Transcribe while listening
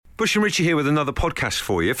Bush and Richie here with another podcast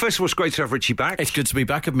for you. First of all, it's great to have Richie back. It's good to be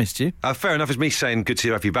back. I've missed you. Fair enough, it's me saying good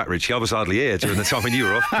to have you back, Richie. I was hardly here during the time when you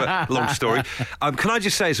were off, but long story. Can I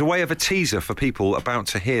just say, as a way of a teaser for people about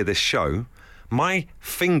to hear this show, my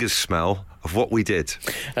fingers smell of what we did.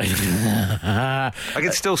 I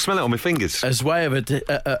can still smell it on my fingers. As way of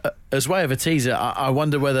a teaser, I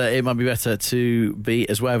wonder whether it might be better to be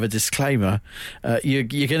as way of a disclaimer. You're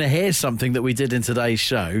going to hear something that we did in today's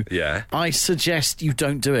show. Yeah. I suggest you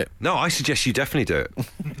don't do it. No, I suggest you definitely do it.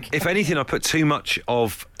 If anything, I put too much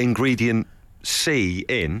of ingredient C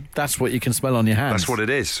in. That's what you can smell on your hands. That's what it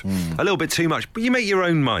is. A little bit too much, but you make your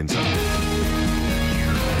own mind up.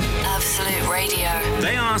 Absolute Radio.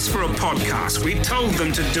 They asked for a podcast. We told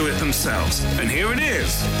them to do it themselves. And here it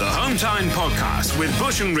is, the Home Time Podcast with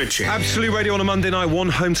Bush and Richie. Absolute Radio on a Monday night, one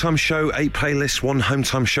Home Time show, 8 playlists, one Home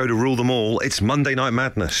Time show to rule them all. It's Monday Night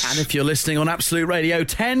Madness. And if you're listening on Absolute Radio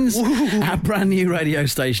 10s, our brand new radio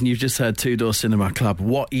station, you've just heard Two Door Cinema Club.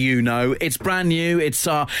 What you know, it's brand new. It's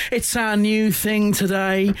our new thing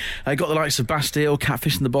today. Got the likes of Bastille,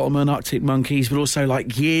 Catfish and the Bottlemen, Arctic Monkeys, but also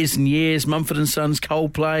like Years and Years, Mumford & Sons,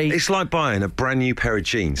 Coldplay. It's like buying a brand new pair of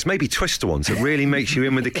jeans, maybe Twister ones, that really makes you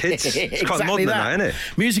in with the kids. It's quite Exactly modern that. now, isn't it?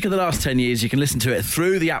 Music of the last 10 years, you can listen to it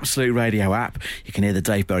through the Absolute Radio app. You can hear the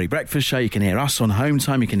Dave Berry Breakfast Show, you can hear us on Home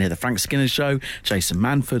Time, you can hear the Frank Skinner Show, Jason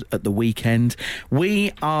Manford at the weekend.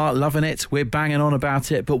 We are loving it, we're banging on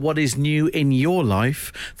about it, but what is new in your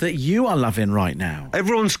life that you are loving right now?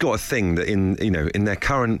 Everyone's got a thing that in their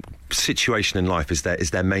current situation in life is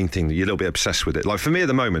their main thing that you're a little bit obsessed with it. Like for me at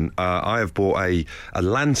the moment, I have bought a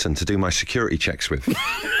lantern to do my security checks with.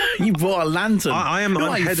 You bought a lantern? I'm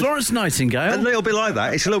like head Florence Nightingale. A little bit like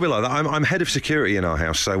that. It's a little bit like that. I'm head of security in our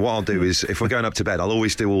house, so what I'll do is if we're going up to bed, I'll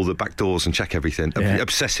always do all the back doors and check everything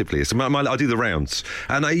obsessively. So I do the rounds,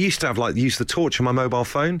 and I used to use the torch on my mobile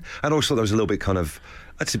phone, and I always thought that was a little bit kind of.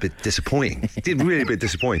 That's a bit disappointing. It did really a bit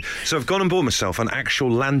disappointing. So I've gone and bought myself an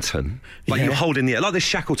actual lantern, like you hold in the air, like the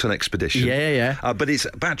Shackleton expedition. Yeah. But it's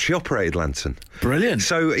a battery-operated lantern. Brilliant.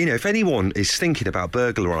 So, if anyone is thinking about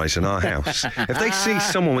burglarising our house, if they see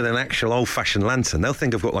someone with an actual old-fashioned lantern, they'll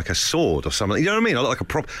think I've got like a sword or something. You know what I mean? I look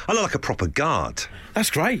like a proper guard.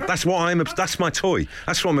 That's great. That's my toy.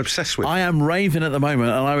 That's what I'm obsessed with. I am raving at the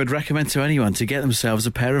moment, and I would recommend to anyone to get themselves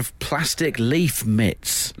a pair of plastic leaf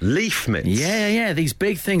mitts. Leaf mitts? Yeah. These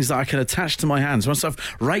big things that I can attach to my hands. Once I've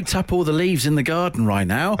raked up all the leaves in the garden right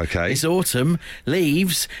now. Okay. It's autumn.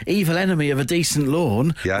 Leaves, evil enemy of a decent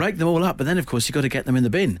lawn. Yeah. Rake them all up, but then, of course, you've got to get them in the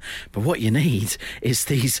bin. But what you need is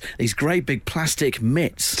these great big plastic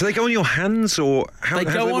mitts. Do they go on your hands, or how They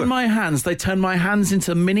do go on work? my hands. They turn my hands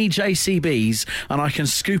into mini JCBs, and I can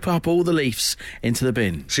scoop up all the leaves into the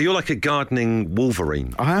bin. So you're like a gardening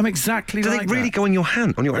Wolverine. I am exactly Do like they really that. go on your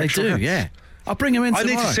hand? On your They actual do, hands? yeah. I'll bring them in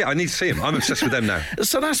tomorrow. I need to see them. I'm obsessed with them now.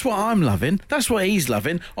 So that's what I'm loving. That's what he's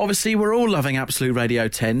loving. Obviously, we're all loving Absolute Radio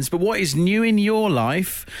 10s, but what is new in your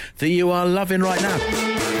life that you are loving right now?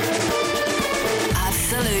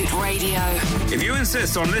 Absolute Radio. If you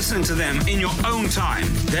insist on listening to them in your own time,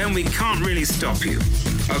 then we can't really stop you.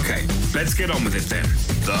 Okay, let's get on with it then.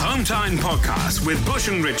 The Home Time Podcast with Bush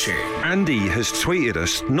and Richie. Andy has tweeted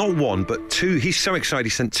us, not one, but two. He's so excited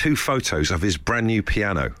he sent 2 photos of his brand new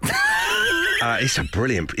piano. It's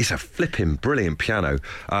a flipping brilliant piano.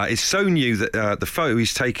 It's so new that the photo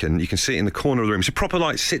he's taken, you can see it in the corner of the room. It's a proper,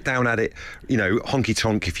 like, sit down at it, honky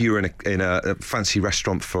tonk if you were in a fancy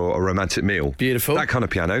restaurant for a romantic meal. Beautiful. That kind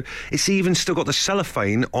of piano. It's even still got the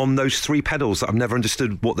cellophane on those 3 pedals that I've never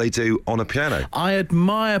understood what they do on a piano. I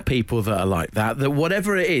admire people that are like that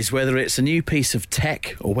whatever it is, whether it's a new piece of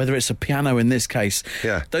tech or whether it's a piano in this case,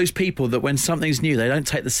 those people that when something's new, they don't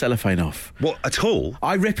take the cellophane off. What, at all?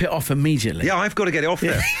 I rip it off immediately. Yeah, I've got to get it off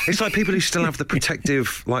there. It's like people who still have the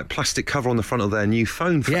protective, like, plastic cover on the front of their new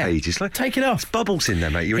phone for ages. Like, take it off. There's bubbles in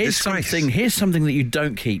there, mate. You're a disgrace. Here's something that you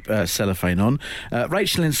don't keep cellophane on.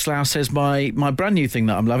 Rachel in Slough says my brand new thing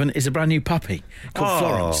that I'm loving is a brand new puppy called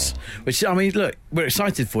Florence. Which, I mean, look, we're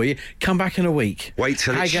excited for you. Come back in a week. Wait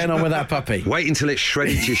till How you going on with that puppy? Wait until it's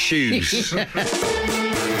shredded your shoes.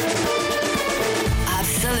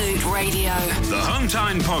 Absolute Radio. The Home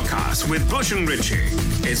Time Podcast with Bush and Richie.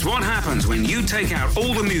 It's what happens when you take out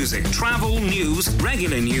all the music, travel, news,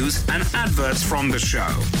 regular news, and adverts from the show.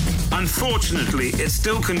 Unfortunately, it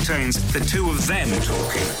still contains the 2 of them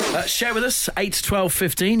talking. Share with us, 8 to 12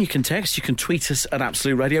 15. You can text, you can tweet us at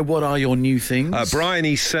Absolute Radio. What are your new things? Brian,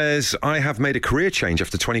 he says, I have made a career change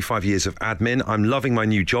after 25 years of admin. I'm loving my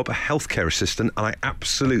new job, a healthcare assistant, and I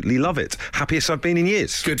absolutely love it. Happiest I've been in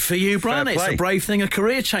years. Good for you, Brian. Fair It's play. a brave thing, a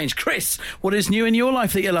career change. Chris, what is new in your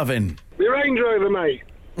life that you're loving? The Range Rover, mate.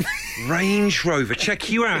 Range Rover, check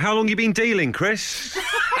you out. How long you been dealing, Chris?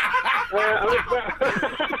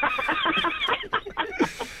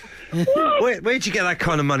 Where'd you get that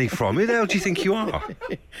kind of money from? Who the hell do you think you are?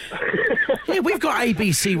 Yeah, we've got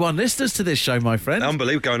ABC1 listeners to this show, my friend.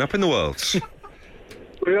 Unbelievable, going up in the world.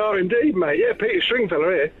 We are indeed, mate. Yeah, Peter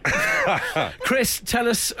Stringfellow here. Chris, tell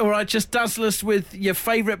us, all right, just dazzle us with your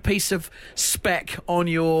favourite piece of spec on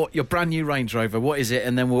your brand new Range Rover. What is it?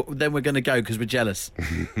 And then we're going to go because we're jealous.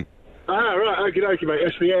 Right, okie dokie, mate.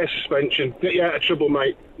 That's the air suspension. Get you out of trouble,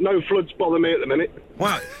 mate. No floods bother me at the minute.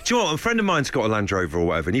 Wow, do you know what? A friend of mine's got a Land Rover or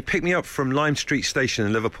whatever, and he picked me up from Lime Street Station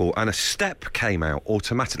in Liverpool, and a step came out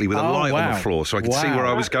automatically with a light on the floor, so I could see where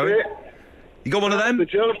I was going. You got one of them? The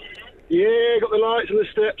job. Yeah, got the lights and the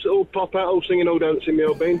steps that all pop out, all singing, all dancing, me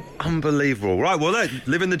old bean. Unbelievable. Right, well,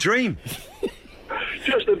 living the dream.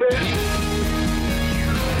 Just a bit.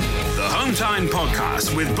 The Home Time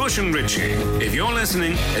Podcast with Bush and Richie. If you're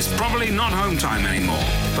listening, it's probably not Home Time anymore,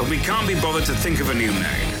 but we can't be bothered to think of a new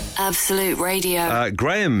name. Absolute Radio.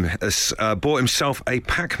 Graham has bought himself a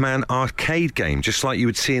Pac-Man arcade game, just like you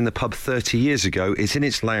would see in the pub 30 years ago. It's in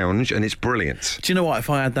its lounge and it's brilliant. Do you know what? If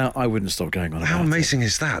I had that, I wouldn't stop going on about How amazing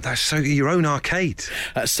is that? That's so your own arcade.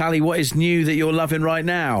 Sally, what is new that you're loving right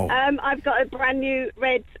now? I've got a brand new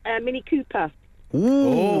red Mini Cooper. Ooh.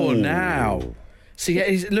 Oh, now. See,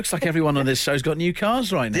 it looks like everyone on this show's got new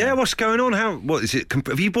cars right now. Yeah, what's going on? What is it?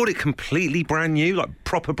 Have you bought it completely brand new, like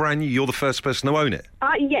proper brand new? You're the first person to own it?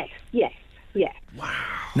 Yes. Wow.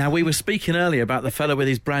 Now, we were speaking earlier about the fella with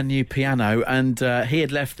his brand new piano, and he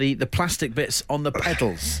had left the plastic bits on the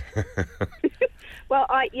pedals. Well,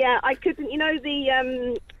 I couldn't. You know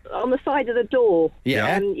the on the side of the door.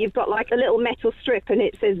 Yeah. You've got like a little metal strip, and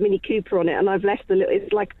it says Mini Cooper on it, and I've left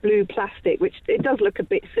it's like blue plastic, which it does look a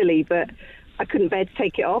bit silly, but I couldn't bear to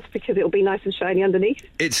take it off because it'll be nice and shiny underneath.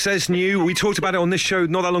 It says new. We talked about it on this show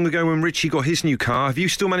not that long ago when Richie got his new car. Have you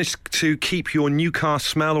still managed to keep your new car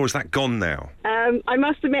smell, or is that gone now? I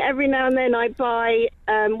must admit, every now and then I buy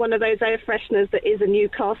one of those air fresheners that is a new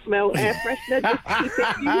car smell air freshener. Just to keep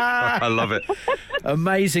it new. I love it.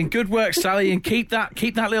 Amazing. Good work, Sally, and keep that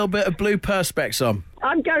little bit of blue perspex on.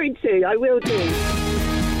 I'm going to. I will do.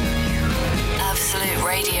 Absolute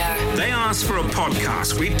Radio. They asked for a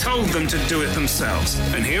podcast. We told them to do it themselves.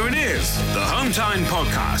 And here it is, the Home Time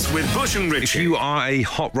Podcast with Bush and Richie. If you are a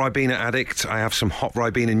hot Ribena addict, I have some hot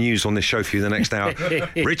Ribena news on this show for you the next hour.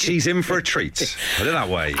 Richie's in for a treat. Put it that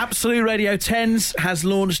way. Absolute Radio 10s has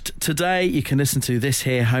launched today. You can listen to this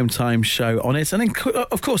here Home Time show on it. And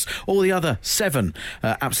of course, all the other 7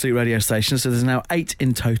 Absolute Radio stations. So there's now 8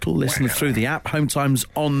 in total. Listen through the app. Home Time's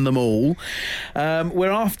on them all.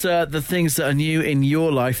 We're after the things that are new in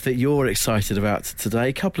your life that you're excited about today.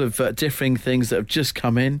 A couple of differing things that have just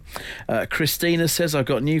come in. Christina says, I've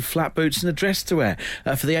got new flat boots and a dress to wear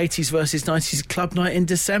for the 80s versus 90s club night in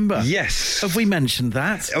December. Yes. Have we mentioned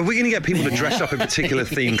that? Are we going to get people to dress up in particular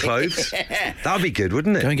themed clothes? That would be good,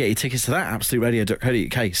 wouldn't it? Go and get your tickets to that,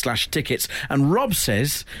 absoluteradio.co.uk/tickets. And Rob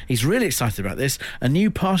says he's really excited about this, a new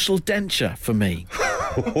partial denture for me.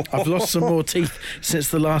 I've lost some more teeth since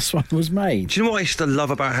the last one was made. Do you know what I used to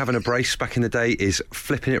love about having a brace back in the day is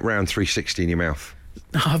flipping it round 360 in your mouth?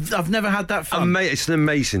 I've never had that fun. It's an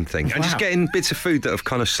amazing thing. Wow. And just getting bits of food that have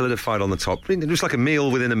kind of solidified on the top. Just like a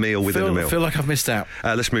meal within a meal within a meal. I feel like I've missed out.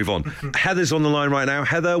 Let's move on. Heather's on the line right now.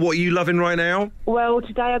 Heather, what are you loving right now? Well,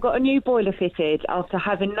 today I got a new boiler fitted after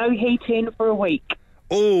having no heating for a week.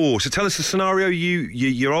 Oh, so tell us the scenario.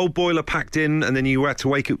 Your old boiler packed in and then you had to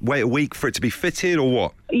wait a week for it to be fitted, or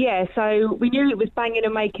what? Yeah, so we knew it was banging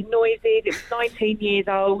and making noises. It was 19 years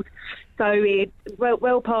old, so it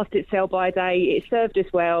well past its sell-by date. It served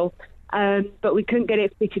us well, but we couldn't get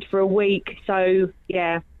it fitted for a week, so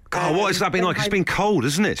yeah. God, what has that been like? It's been cold,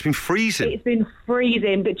 isn't it? It's been freezing. It's been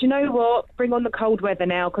freezing, but do you know what? Bring on the cold weather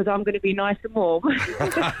now, because I'm going to be nice and warm.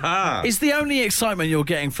 Is the only excitement you're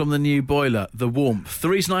getting from the new boiler the warmth? The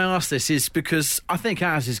reason I ask this is because I think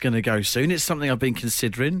ours is going to go soon. It's something I've been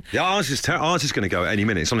considering. Yeah, ours is going to go at any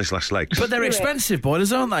minute. It's on its last legs. But they're expensive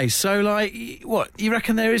boilers, aren't they? So, like, what? You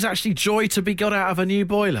reckon there is actually joy to be got out of a new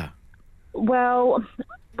boiler? Well,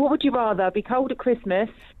 what would you rather? Be cold at Christmas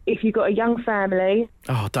if you've got a young family?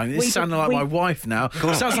 Oh, don't. This sounds like my wife now.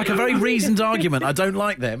 Sounds like a very reasoned argument. I don't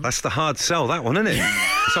like them. That's the hard sell, that one, isn't it?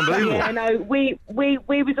 It's unbelievable. Yeah, no, we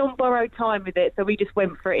was on borrowed time with it, so we just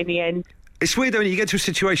went for it in the end. It's weird, though, when you get to a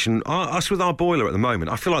situation, us with our boiler at the moment,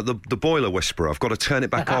 I feel like the boiler whisperer. I've got to turn it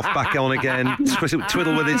back off, back on again,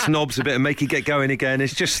 twiddle with its knobs a bit and make it get going again.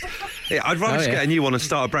 It's just, I'd rather just get a new one and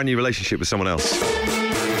start a brand new relationship with someone else.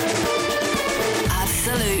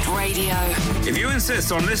 Absolute Radio. If you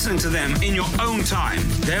insist on listening to them in your own time,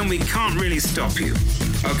 then we can't really stop you.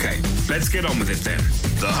 Okay, let's get on with it then.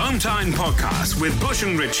 The Hometime Podcast with Bush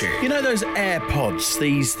and Richie. You know those AirPods,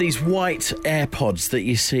 these white AirPods that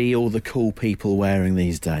you see all the cool people wearing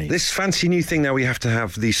these days? This fancy new thing now, we have to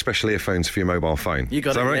have these special earphones for your mobile phone. You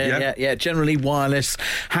got Is it, that right? yeah. Generally wireless,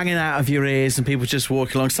 hanging out of your ears, and people just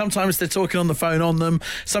walking along. Sometimes they're talking on the phone on them.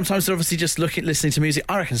 Sometimes they're obviously just listening to music.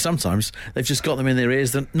 I reckon sometimes they've just got them in their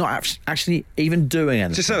ears. They're not actually even doing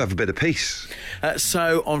anything. Just to have a bit of peace.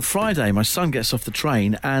 So on Friday, my son gets off the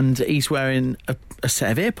train and he's wearing a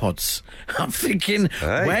set of AirPods. I'm thinking,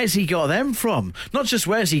 Hey. Where's he got them from? Not just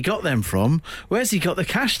where's he got them from, where's he got the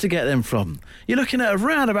cash to get them from? You're looking at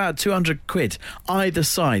around about 200 quid either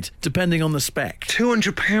side, depending on the spec.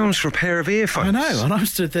 £200 for a pair of earphones. I know, and I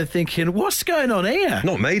stood there thinking, what's going on here?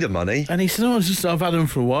 Not made of money. And he said, I've had them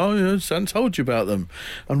for a while, I haven't told you about them.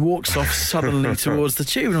 And walks off suddenly towards the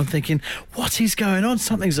tube. And I'm thinking, what is going on?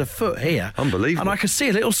 Something's afoot here. Unbelievable. And I could see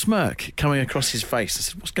a little smirk coming across his face. I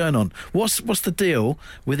said, what's going on? What's the deal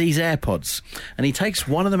with these AirPods? And he takes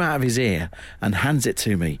one of them out of his ear and hands it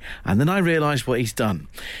to me. And then I realised what he's done.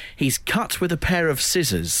 He's cut with a pair of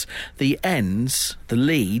scissors the ends, the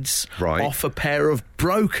leads, Right. off a pair of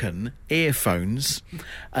broken earphones,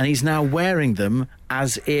 and he's now wearing them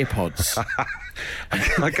as AirPods.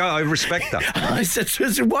 I respect that. I said,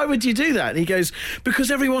 why would you do that? And he goes, because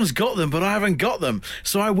everyone's got them, but I haven't got them.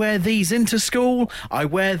 So I wear these into school, I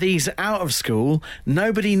wear these out of school.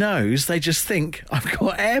 Nobody knows. They just think I've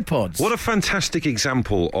got AirPods. What a fantastic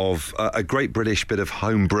example of a great British bit of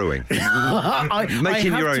home brewing. Making I have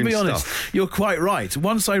your own to be honest, stuff. you're quite right.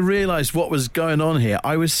 Once I realised what was going on here,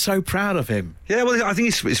 I was so proud of him. Yeah, well, I think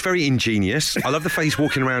it's very ingenious. I love the fact he's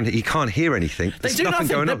walking around. He can't hear anything. They There's do nothing.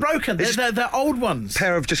 going They're on. broken. It's They're old ones.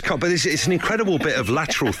 pair of just but it's an incredible bit of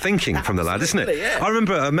lateral thinking from the lad, isn't it? Absolutely, yeah. I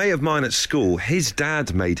remember a mate of mine at school, his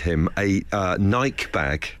dad made him a Nike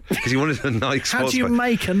bag because he wanted a Nike sports How do you bag.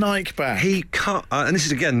 make a Nike bag? He cut, and this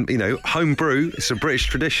is again, home brew, it's a British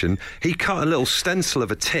tradition. He cut a little stencil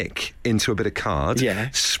of a tick into a bit of card, Yeah.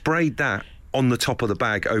 sprayed that on the top of the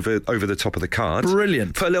bag over the top of the card.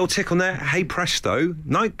 Brilliant. Put a little tick on there, hey presto,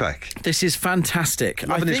 Nike bag. This is fantastic.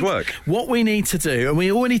 Loving his work. What we need to do, and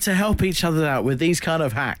we all need to help each other out with these kind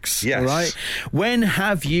of hacks. Yes. All right. When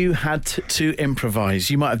have you had to improvise?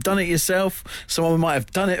 You might have done it yourself. Someone might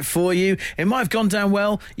have done it for you. It might have gone down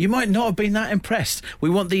well. You might not have been that impressed. We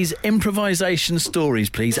want these improvisation stories,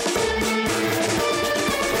 please.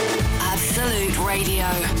 Absolute Radio.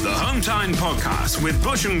 The Hometime Podcast with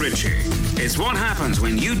Bush and Richie. It's what happens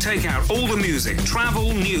when you take out all the music,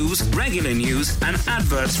 travel, news, regular news, and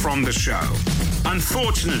adverts from the show.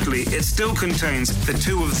 Unfortunately, it still contains the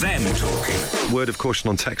two of them talking. Word of caution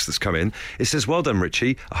on text that's come in. It says, well done,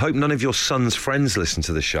 Richie. I hope none of your son's friends listen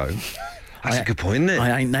to the show. That's a good point, isn't it?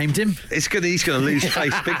 I ain't named him. He's going to lose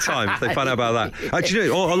face big time if they find out about that. Do you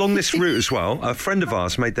know, along this route as well, a friend of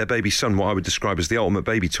ours made their baby son what I would describe as the ultimate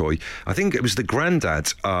baby toy. I think it was the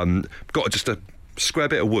granddad got just a square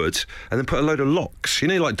bit of wood and then put a load of locks,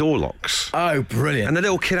 like door locks. Oh, brilliant. And the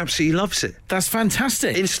little kid absolutely loves it. That's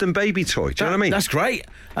fantastic. Instant baby toy. Do you know what I mean? That's great.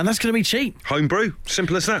 And that's going to be cheap. Home brew.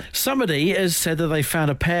 Simple as that. Somebody has said that they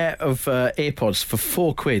found a pair of AirPods for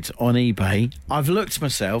 £4 on eBay. I've looked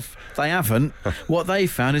myself. They haven't. What they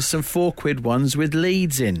found is some £4 ones with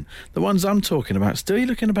leads in. The ones I'm talking about. Still, you're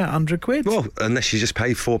looking about £100. Well, unless you just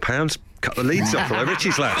pay £4, cut the leads off. Hello,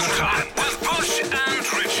 Richie's last. With Bush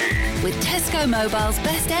and Richie. With Tesco Mobile's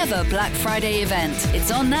best ever Black Friday event.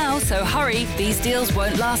 It's on now, so hurry. These deals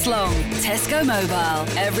won't last long. Tesco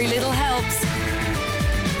Mobile. Every little helps.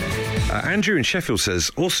 Andrew in Sheffield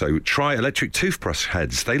says, also, try electric toothbrush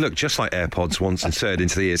heads. They look just like AirPods once inserted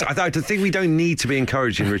into the ears. I think we don't need to be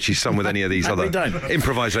encouraging Richie's son with any of these other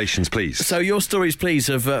improvisations, please. So your stories, please,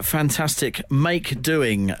 of fantastic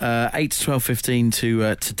make-doing. 8 to 12:15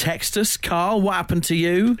 to text us. Carl, what happened to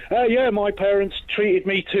you? Yeah, my parents treated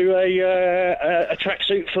me to a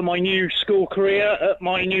tracksuit for my new school career at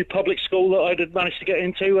my new public school that I'd managed to get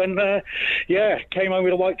into, and came home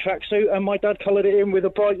with a white tracksuit, and my dad coloured it in with a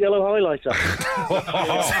bright yellow highlighter.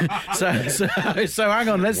 So hang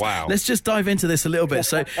on, let's just dive into this a little bit.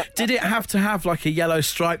 So did it have to have like a yellow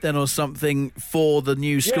stripe then or something for the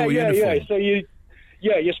new school uniform? Yeah. So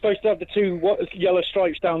you're supposed to have the two yellow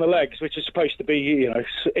stripes down the legs, which is supposed to be,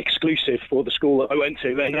 exclusive for the school that I went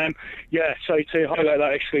to. And so to highlight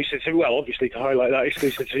that exclusivity, obviously to highlight that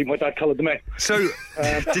exclusivity, my dad coloured them in. So,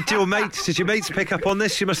 did your mates pick up on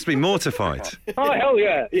this? You must have been mortified. Oh hell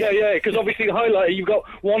yeah, because obviously the highlighter, you've got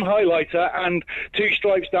one highlighter and two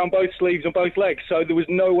stripes down both sleeves and both legs, so there was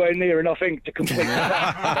nowhere near enough ink to complete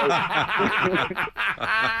that.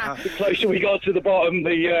 The closer we got to the bottom,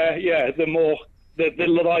 the more the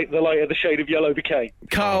lighter the shade of yellow became.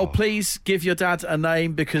 Carl, please give your dad a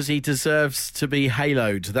name because he deserves to be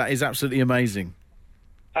haloed. That is absolutely amazing.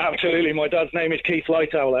 Absolutely, my dad's name is Keith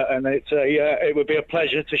Lightowler, and it would be a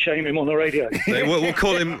pleasure to shame him on the radio. We'll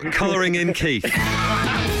call him Colouring in Keith. The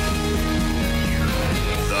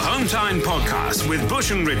Home Time Podcast with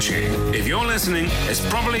Bush and Richie. If you're listening, it's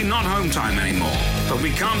probably not Home Time anymore, but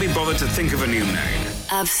we can't be bothered to think of a new name.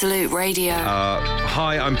 Absolute Radio.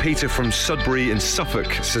 Hi, I'm Peter from Sudbury in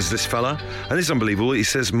Suffolk, says this fella. And this is unbelievable. He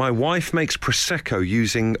says, my wife makes Prosecco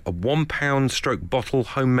using a £1 bottle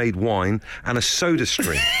homemade wine and a soda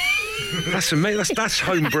stream. That's amazing. That's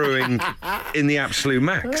home brewing in the absolute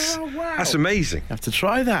max. Oh, wow. That's amazing. Have to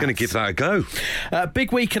try that. Going to give that a go.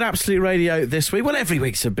 Big week at Absolute Radio this week. Well, every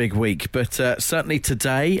week's a big week, but certainly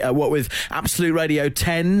today, what with Absolute Radio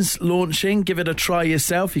 10s launching, give it a try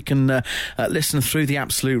yourself. You can listen through the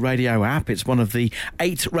Absolute Radio app. It's one of the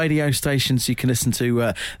 8 radio stations you can listen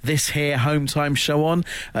to this here Home Time show on.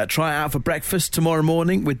 Try it out for breakfast tomorrow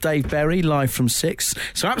morning with Dave Berry, live from 6.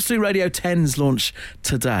 So Absolute Radio 10s launch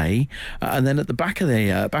today. And then at the back of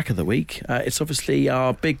the week, it's obviously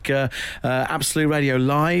our big Absolute Radio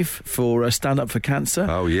Live for Stand Up for Cancer.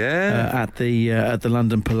 Oh yeah, at the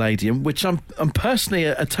London Palladium, which I'm personally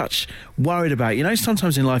a touch worried about. You know,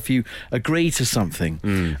 sometimes in life you agree to something,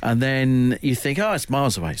 and then you think, oh, it's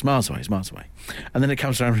miles away, and then it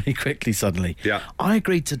comes around really quickly. Suddenly, yeah. I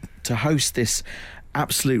agreed to host this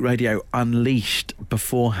Absolute Radio Unleashed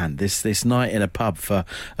beforehand, this night in a pub for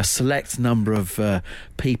a select number of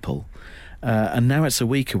people, and now it's a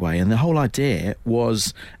week away, and the whole idea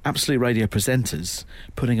was Absolute Radio presenters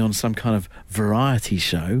putting on some kind of variety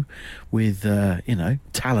show with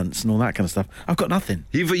talents and all that kind of stuff. I've got nothing.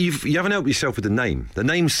 You haven't helped yourself with the name. The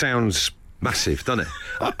name sounds massive, doesn't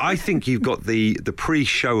it? I think you've got the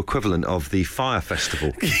pre-show equivalent of the Fire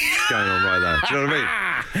Festival going on right there. Do you know what I mean?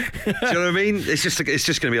 Do you know what I mean? It's just going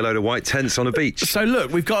to be a load of white tents on a beach. So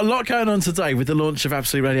look, we've got a lot going on today with the launch of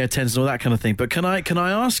Absolute Radio 10s and all that kind of thing. But can I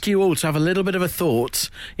ask you all to have a little bit of a thought,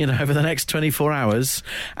 over the next 24 hours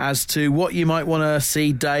as to what you might want to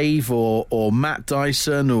see Dave or Matt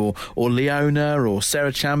Dyson or Leona or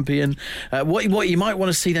Sarah Champion, what you might want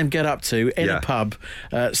to see them get up to in a pub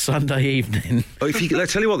Sunday evening.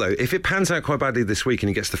 Let's tell you what though, if it pans out quite badly this week and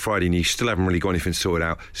it gets to Friday and you still haven't really got anything sorted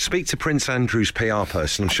out, speak to Prince Andrew's PR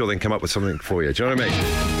person. I'm sure they can come up with something for you. Do you know what I mean?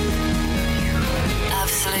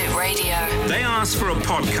 Absolute Radio. They asked for a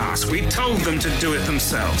podcast. We told them to do it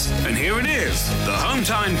themselves. And here it is, the Home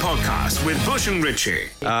Time Podcast with Bush and Richie.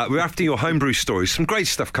 We're after your homebrew stories. Some great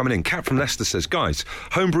stuff coming in. Kat from Leicester says, guys,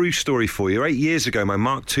 homebrew story for you. 8 years ago, my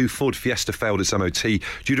Mark II Ford Fiesta failed its MOT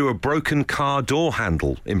due to a broken car door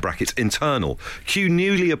handle, in brackets, internal. Cue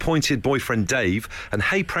newly appointed boyfriend Dave, and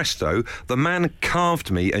hey presto, the man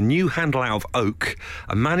carved me a new handle out of oak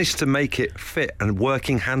and managed to make it fit a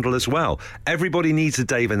working handle as well. Everybody needs a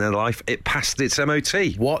Dave in their life. It passed its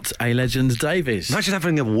MOT. What a legend Dave is. Imagine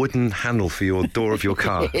having a wooden handle for your door of your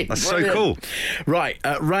car. That's so cool. Right,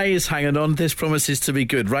 Ray is hanging on. This promises to be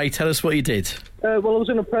good. Ray, tell us what you did. Well, I was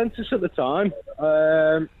an apprentice at the time,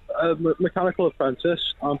 a mechanical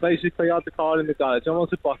apprentice, and basically I had the car in the garage. I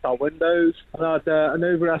wanted to black out windows, and I had an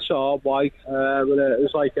Nova SR white, it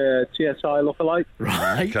was like a TSI lookalike.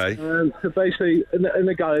 Right. Okay. So basically, in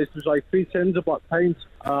the garage, there was like 3 tins of black paint,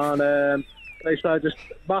 and basically I just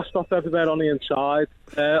masked off everywhere on the inside.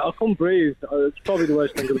 I couldn't breathe. It's probably the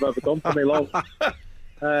worst thing I've ever done for me long.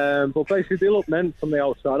 But basically they look mint from the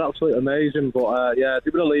outside, absolutely amazing, but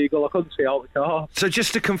they were illegal. I couldn't see out the car. So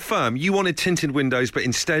just to confirm, you wanted tinted windows, but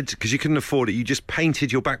instead, because you couldn't afford it, you just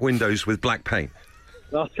painted your back windows with black paint?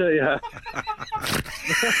 That's it, yeah.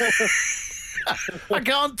 I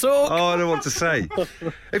can't talk. Oh, I don't want to say.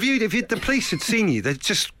 If the police had seen you, they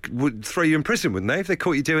just would throw you in prison, wouldn't they, if they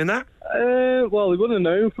caught you doing that? Well, they wouldn't have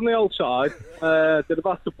known from the outside. They'd have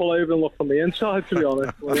had to pull over and look from the inside, to be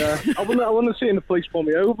honest. But, I wouldn't have seen the police pull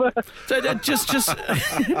me over. So just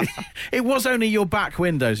it was only your back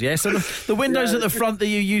windows, yes? So the windows at the front that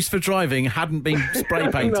you used for driving hadn't been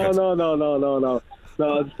spray painted? No.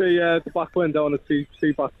 No, it's the back window and the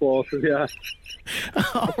two back quarters, yeah.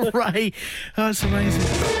 Oh, Ray, that's amazing.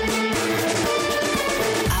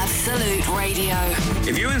 Absolute Radio.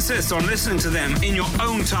 If you insist on listening to them in your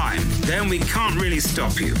own time, then we can't really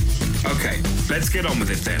stop you. Okay, let's get on with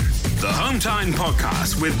it then. The Home Time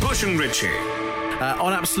Podcast with Bush and Richie.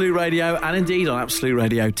 On Absolute Radio and indeed on Absolute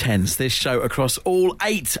Radio 10s. This show across all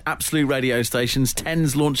 8 Absolute Radio stations.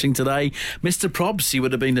 10s launching today. Mr. Probs, you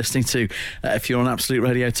would have been listening to if you're on Absolute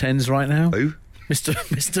Radio 10s right now. Who?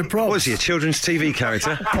 Mr. Probs. Was he a children's TV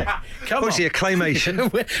character? Come Was on. he a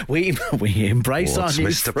claymation? we embrace What's our new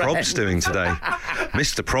Mr. friend. Probs doing today?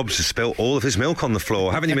 Mr. Probs has spilt all of his milk on the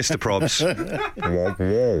floor, haven't you, Mr. Probs?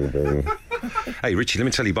 Hey, Richie, let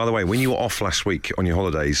me tell you, by the way, when you were off last week on your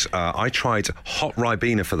holidays, I tried hot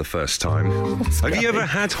Ribena for the first time. Have you ever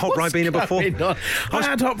had hot Ribena before? I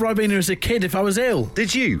had hot Ribena as a kid if I was ill.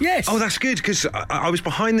 Did you? Yes. Oh, that's good, because I was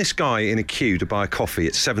behind this guy in a queue to buy a coffee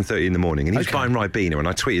at 7:30 in the morning, and he was buying Ribena, and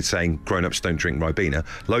I tweeted saying, grown-ups don't drink Ribena.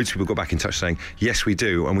 Loads of people got back in touch saying, yes, we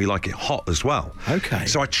do, and we like it hot as well. Okay.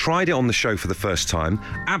 So I tried it on the show for the first time.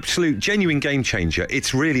 Absolute, genuine game changer.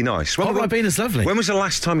 It's really nice. Hot Ribena's lovely. When was the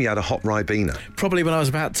last time you had a hot Ribena? Probably when I was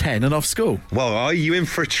about 10 and off school. Well, are you in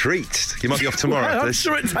for a treat? You might be off tomorrow. Well, I'm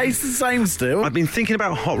sure it tastes the same still. I've been thinking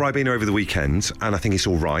about hot Ribena over the weekend, and I think it's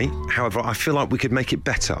all right. However, I feel like we could make it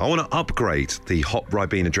better. I want to upgrade the hot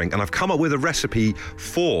Ribena drink, and I've come up with a recipe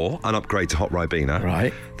for an upgrade to hot Ribena.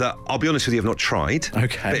 Right. That, I'll be honest with you, I've not tried.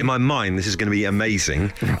 Okay. But in my mind, this is going to be amazing.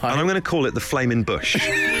 Right. And I'm going to call it the Flaming Bush.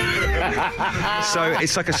 So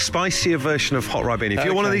it's like a spicier version of hot Ribena. If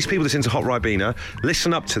you're one of these people that's into hot Ribena,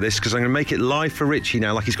 listen up to this, because I'm going to make it live for Richie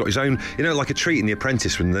now, like he's got his own, you know, like a treat in The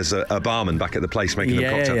Apprentice when there's a barman back at the place making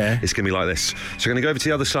them cocktail. Yeah. It's going to be like this. So I'm going to go over to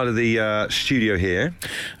the other side of the studio here.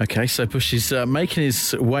 Okay, so Bush is making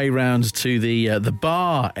his way round to the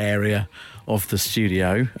bar area of the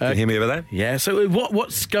studio. Can you hear me over there? Yeah, so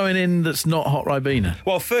what's going in that's not hot Ribena?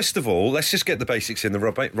 Well, first of all, let's just get the basics in. The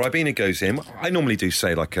Ribena goes in. I normally do,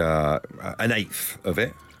 say, like an eighth of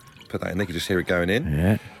it. Put that in there, you can just hear it going in.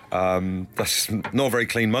 Yeah. That's not a very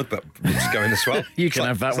clean mug, but it's going as well. You can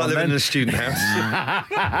have that it's one like living then. in a student house.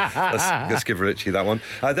 let's give Richie that one.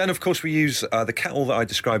 Then, of course, we use the kettle that I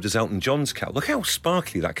described as Elton John's kettle. Look how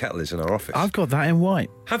sparkly that kettle is in our office. I've got that in white.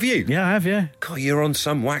 Have you? Yeah, I have, yeah. God, you're on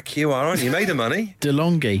some whack, you are, aren't you? You made of money.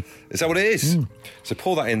 DeLonghi. Is that what it is? So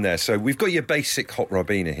pour that in there. So we've got your basic hot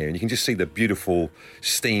Ribena here, and you can just see the beautiful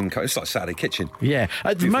steam. It's like Saturday Kitchen. Yeah.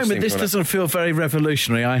 At the moment, this doesn't feel very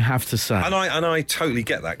revolutionary, I have to say. And I totally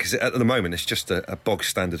get that, because at the moment it's just a bog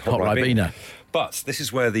standard hot Ribena. But this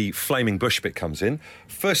is where the Flaming Bush bit comes in.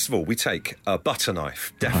 First of all, we take a butter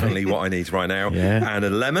knife, definitely what I need right now, and a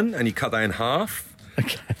lemon, and you cut that in half.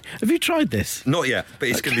 Okay. Have you tried this? Not yet, but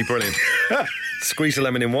it's going to be brilliant. Squeeze a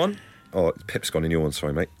lemon in one. Oh, Pip's gone in your one,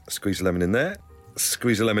 sorry, mate. Squeeze a lemon in there.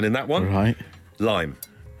 Squeeze a lemon in that one. Right. Lime.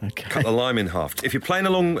 Okay. Cut the lime in half. If you're playing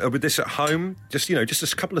along with this at home, just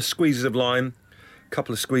a couple of squeezes of lime, a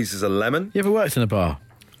couple of squeezes of lemon. You ever worked in a bar?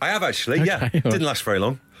 I have actually, yeah. Didn't last very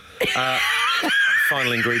long.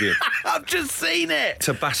 Final ingredient. I've just seen it.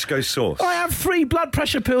 Tabasco sauce. I have 3 blood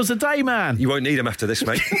pressure pills a day, man. You won't need them after this,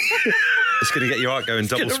 mate. It's going to get your heart going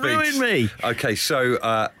double It's speed. going to ruin me. Okay, so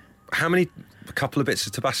how many? A couple of bits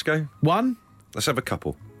of Tabasco? 1? Let's have a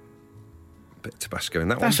couple. Bit of Tabasco in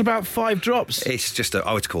that one. That's about 5 drops. It's just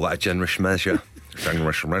I would call that a generous measure.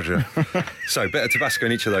 Generous measure. So, bit of Tabasco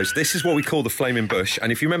in each of those. This is what we call the Flaming Bush.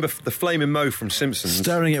 And if you remember the Flaming Mo from Simpsons...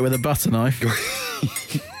 Stirring it with a butter knife.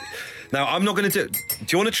 Now, I'm not going to do... Do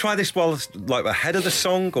you want to try this while, like, ahead of the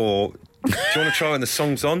song, or do you want to try when the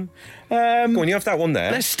song's on? Go on, you have that one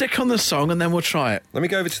there. Let's stick on the song and then we'll try it. Let me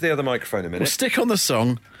go over to the other microphone a minute. We'll stick on the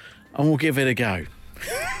song and we'll give it a go.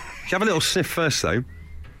 You have a little sniff first, though.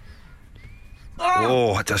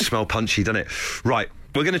 Oh, it does smell punchy, doesn't it? Right,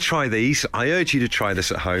 we're going to try these. I urge you to try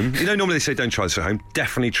this at home. You know, normally they say don't try this at home.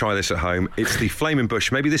 Definitely try this at home. It's the Flaming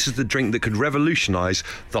Bush. Maybe this is the drink that could revolutionise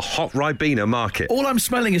the hot Ribena market. All I'm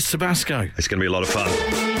smelling is Tabasco. It's going to be a lot of fun.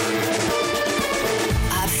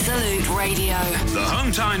 Absolute Radio. The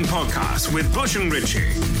Home Time Podcast with Bush and Richie.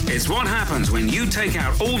 It's what happens when you take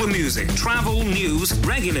out all the music, travel, news,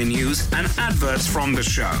 regular news, and adverts from the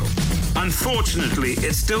show. Unfortunately,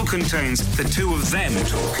 it still contains the two of them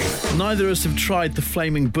talking. Neither of us have tried the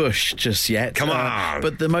Flaming Bush just yet. Come on.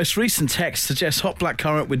 But the most recent text suggests hot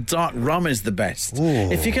blackcurrant with dark rum is the best.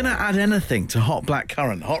 Ooh. If you're going to add anything to hot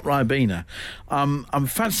blackcurrant, hot Ribena, I'm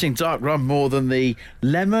fancying dark rum more than the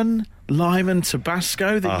lemon, lime and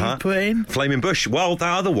Tabasco that you put in. Flaming Bush. Well,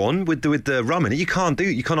 that other one with the rum in it, you can't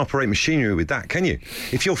operate machinery with that, can you?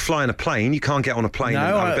 If you're flying a plane, you can't get on a plane and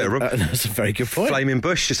have a bit of rum. That's a very good point. Flaming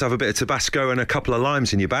Bush, just have a bit of Tabasco and a couple of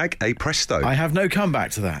limes in your bag. Hey, presto. I have no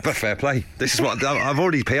comeback to that. But fair play. This is what I've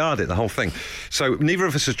already PR'd it, the whole thing. So neither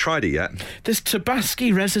of us has tried it yet. There's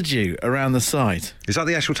Tabasco residue around the side. Is that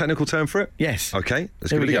the actual technical term for it? Yes. Okay,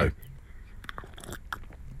 let's give it a go.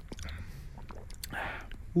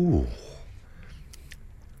 Ooh.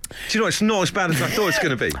 Do you know, it's not as bad as I thought it's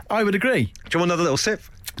going to be. I would agree. Do you want another little sip?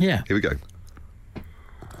 Yeah. Here we go.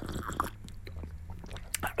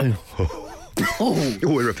 Oh, it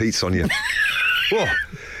repeats on you. Whoa.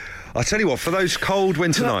 I'll tell you what, for those cold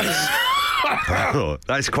winter nights,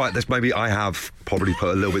 that's maybe I have probably put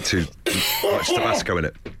a little bit too much Tabasco in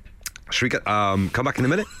it. Should we get, come back in a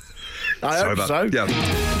minute? I hope so. Yeah.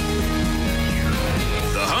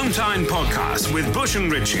 The Home Time Podcast with Bush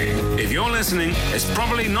and Richie. If you're listening, it's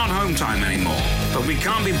probably not Home Time anymore, but we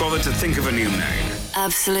can't be bothered to think of a new name.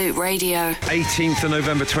 Absolute Radio. 18th of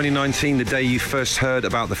November 2019, the day you first heard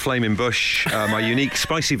about the Flaming Bush, my unique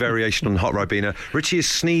spicy variation on Hot Ribena. Richie has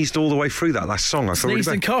sneezed all the way through that last song. I feel Sneezed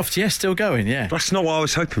really and bad. coughed, yes, still going, yeah. That's not what I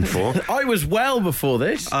was hoping for. I was well before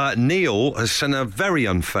this. Neil has sent a very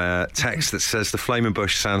unfair text that says the Flaming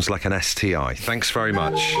Bush sounds like an STI. Thanks very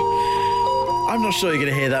much. I'm not sure you're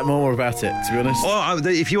going to hear that more about it, to be honest. Well,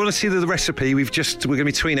 if you want to see the recipe, we're going to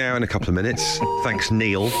be tweeting out in a couple of minutes. Thanks,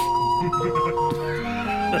 Neil.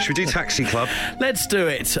 Should we do Taxi Club? Let's do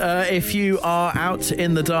it. If you are out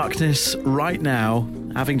in the darkness right now,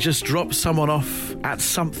 having just dropped someone off at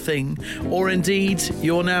something, or indeed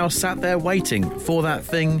you're now sat there waiting for that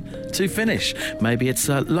thing to finish. Maybe it's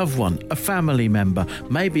a loved one, a family member.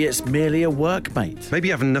 Maybe it's merely a workmate. Maybe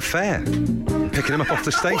you're having an affair. Picking them up off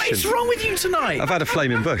the station. What is wrong with you tonight? I've had a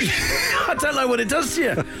Flaming Bush. I don't know what it does to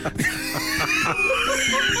you.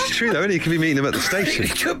 It's true though, you could be meeting them at the station.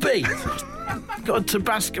 It could be. Got a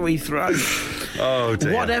Tabasco-y throat. Oh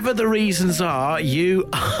dear. Whatever the reasons are, you,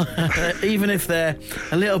 even if they're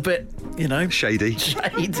a little bit, shady,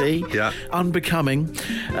 yeah, unbecoming,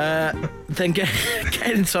 then get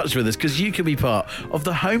in touch with us, because you can be part of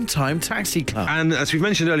the Home Time Taxi Club. And as we've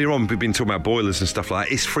mentioned earlier on, we've been talking about boilers and stuff like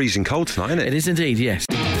that. It's freezing cold tonight, isn't it? It is indeed, yes.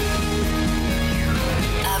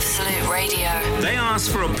 Absolute Radio. They asked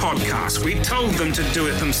for a podcast. We told them to do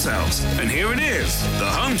it themselves. And here it is, the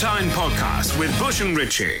Home Time Podcast with Bush and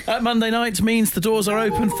Richie. Monday night means the doors are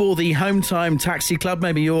open for the Home Time Taxi Club.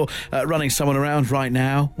 Maybe you're running someone around right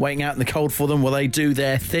now, waiting out in the cold for them while they do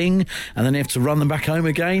their thing, and then you have to run them back home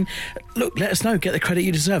again. Look, let us know. Get the credit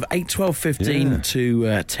you deserve. 8 12 15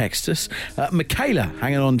 to text us. Michaela,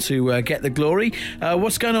 hanging on to get the glory.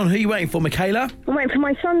 What's going on? Who are you waiting for, Michaela? I'm waiting for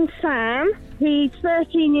my son, Sam. He's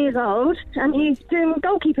 13 years old, and he's doing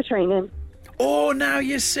goalkeeper training. Oh, now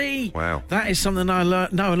you see. Wow. That is something I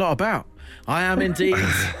know a lot about. I am indeed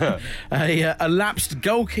a lapsed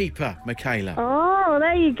goalkeeper, Michaela. Oh,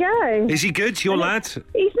 there you go. Is he good, your lad?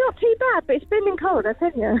 He's not too bad, but it's been cold, I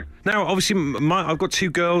tell you. Now, obviously, I've got two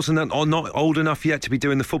girls and they're not old enough yet to be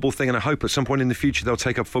doing the football thing, and I hope at some point in the future they'll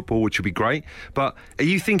take up football, which would be great. But are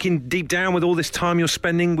you thinking deep down, with all this time you're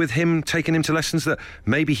spending with him, taking him to lessons, that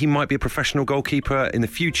maybe he might be a professional goalkeeper in the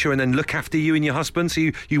future and then look after you and your husband, so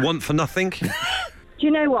you want for nothing? Do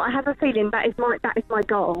you know what? I have a feeling that is my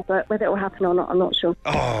goal, but whether it will happen or not, I'm not sure.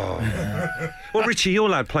 Oh. Well, Richie, your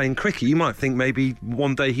lad playing cricket, you might think maybe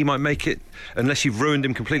one day he might make it, unless you've ruined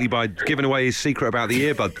him completely by giving away his secret about the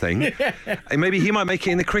earbud thing. And maybe he might make it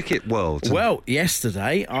in the cricket world. Well,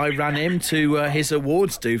 yesterday I ran him to his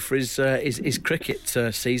awards due for his cricket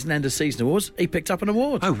season, end of season awards. He picked up an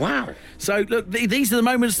award. Oh, wow. So, look, these are the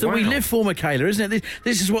moments that we live for, Michaela, isn't it?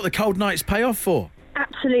 This is what the cold nights pay off for.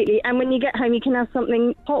 Absolutely, and when you get home, you can have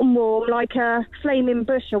something hot and warm, like a Flaming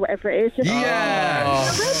Bush or whatever it is.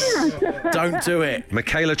 Yes! Don't do it.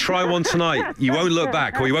 Michaela, try one tonight. You won't look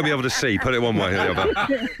back, or you won't be able to see. Put it one way or the other.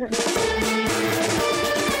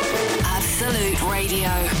 Absolute Radio.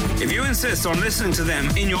 If you insist on listening to them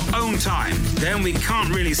in your own time, then we can't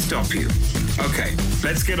really stop you. Okay,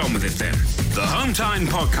 let's get on with it then. The Home Time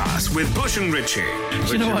Podcast with Bush and Richie.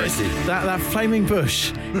 Do you know what? That Flaming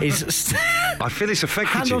Bush is... I feel it's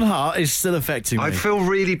affected Hand you. on heart is still affecting me. I feel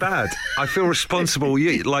really bad. I feel responsible.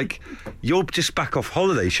 You're just back off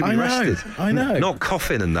holiday. You should be rested. I know. Not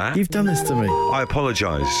coughing and that. You've done this to me. I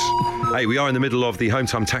apologise. Hey, we are in the middle of the Home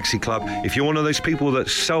Time Taxi Club. If you're one of those people that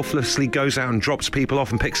selflessly goes out and drops people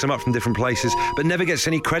off and picks them up from different places, but never gets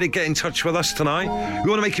any credit, get in touch with us tonight. We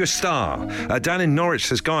want to make you a star. Dan in Norwich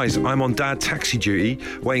says, guys, I'm on dad taxi duty,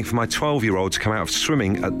 waiting for my 12-year-old to come out of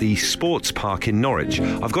swimming at the sports park in Norwich.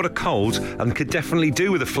 I've got a cold and could definitely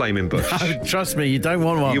do with a Flaming Bush. Trust me, you don't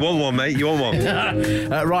want one. You want one, mate. You want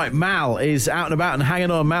one. Right, Mal is out and about and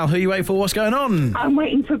hanging on. Mal, who are you waiting for? What's going on? I'm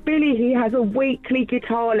waiting for Billy. He has a weekly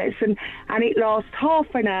guitar lesson and it lasts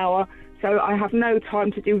half an hour. So I have no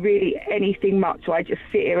time to do really anything much. So I just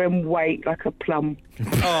sit here and wait like a plum.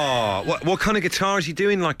 Oh, what kind of guitar is he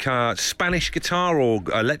doing? Like a Spanish guitar or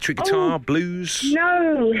electric guitar, blues?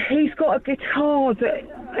 No, he's got a guitar that...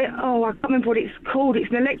 I can't remember what it's called. It's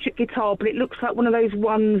an electric guitar, but it looks like one of those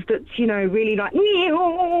ones that's, really like...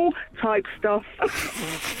 type stuff.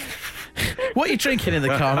 What are you drinking in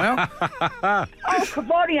the car, Mel?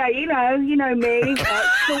 Cavalier, you know me.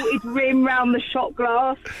 Salted rim round the shot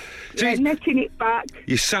glass. Yeah, netting it back.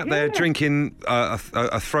 You sat there drinking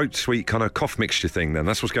a throat sweet kind of cough mixture thing then.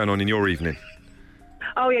 That's what's going on in your evening.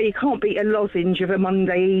 Oh, yeah, you can't beat a lozenge of a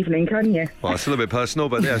Monday evening, can you? Well, it's a little bit personal,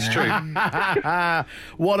 but yeah, it's true.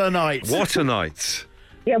 What a night. What a night.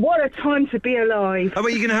 Yeah, what a time to be alive. Oh, but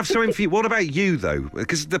you're going to have something for you. What about you, though?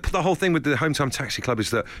 Because the whole thing with the Home Time Taxi Club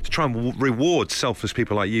is that to try and reward selfless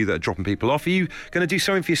people like you that are dropping people off. Are you going to do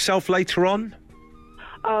something for yourself later on?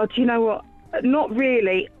 Oh, do you know what? Not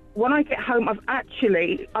really. When I get home,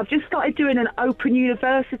 I've just started doing an Open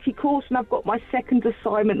University course, and I've got my second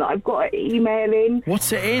assignment that I've got to email in.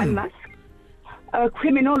 What's it in? And that's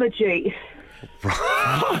criminology.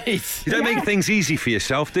 Right. You don't make things easy for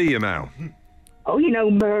yourself, do you, Mal? Oh,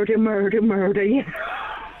 murder, yeah.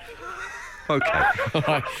 Okay. All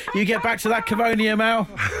right. You get back to that Cavonia, Mal.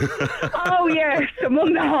 Oh, yes, I'm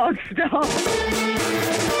on the hard stuff.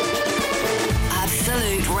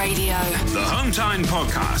 Absolute Radio. The Home Time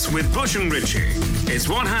Podcast with Bush and Richie. It's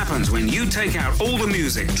what happens when you take out all the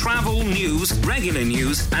music, travel, news, regular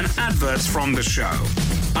news, and adverts from the show.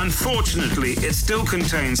 Unfortunately, it still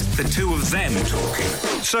contains the two of them talking.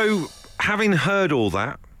 So, having heard all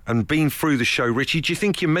that and been through the show, Richie, do you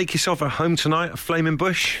think you make yourself at home tonight at Flaming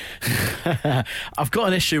Bush? I've got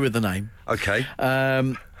an issue with the name. Okay.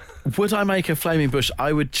 Would I make a Flaming Bush?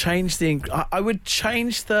 I would change the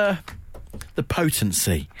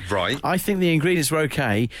potency. Right. I think the ingredients were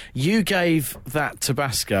okay. You gave that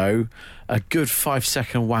Tabasco a good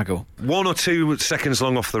 5-second waggle. 1 or 2 seconds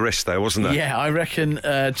long off the wrist there, wasn't there? Yeah, I reckon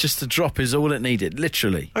just a drop is all it needed,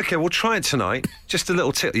 literally. Okay, we'll try it tonight. Just a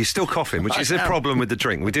little tip. You're still coughing, which is a problem with the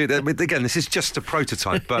drink. We do that. Again, this is just a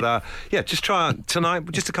prototype. But, yeah, just try it tonight.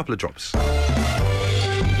 Just a couple of drops.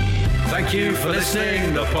 Thank you for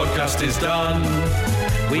listening. The podcast is done.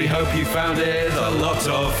 We hope you found it a lot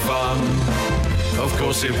of fun. Of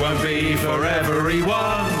course it won't be for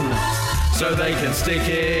everyone, so they can stick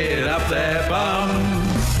it up their bum.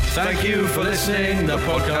 Thank you for listening, the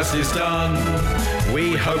podcast is done.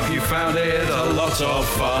 We hope you found it a lot of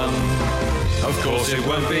fun. Of course it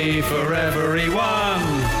won't be for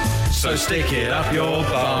everyone, so stick it up your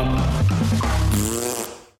bum.